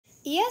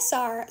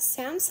ESR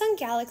Samsung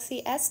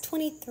Galaxy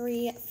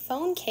S23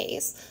 phone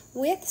case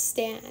with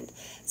stand.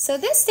 So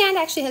this stand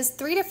actually has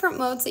 3 different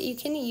modes that you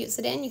can use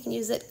it in. You can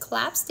use it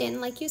collapsed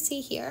in like you see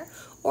here,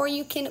 or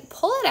you can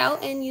pull it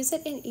out and use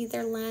it in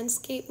either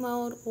landscape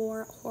mode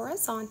or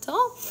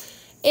horizontal.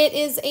 It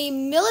is a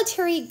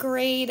military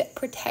grade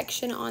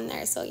protection on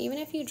there, so even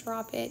if you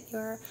drop it,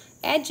 your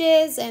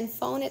edges and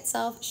phone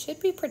itself should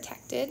be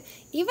protected,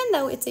 even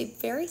though it's a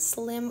very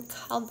slim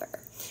cover.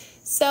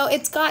 So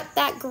it's got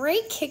that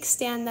great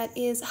kickstand that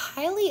is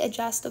highly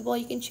adjustable.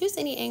 You can choose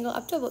any angle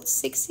up to about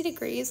 60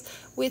 degrees,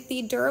 with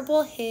the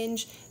durable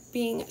hinge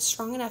being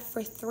strong enough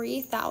for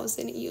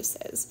 3,000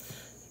 uses.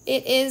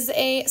 It is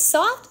a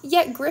soft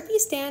yet grippy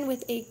stand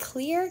with a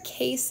clear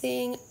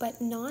casing,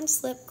 but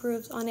non-slip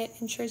grooves on it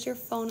ensures your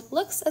phone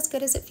looks as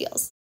good as it feels.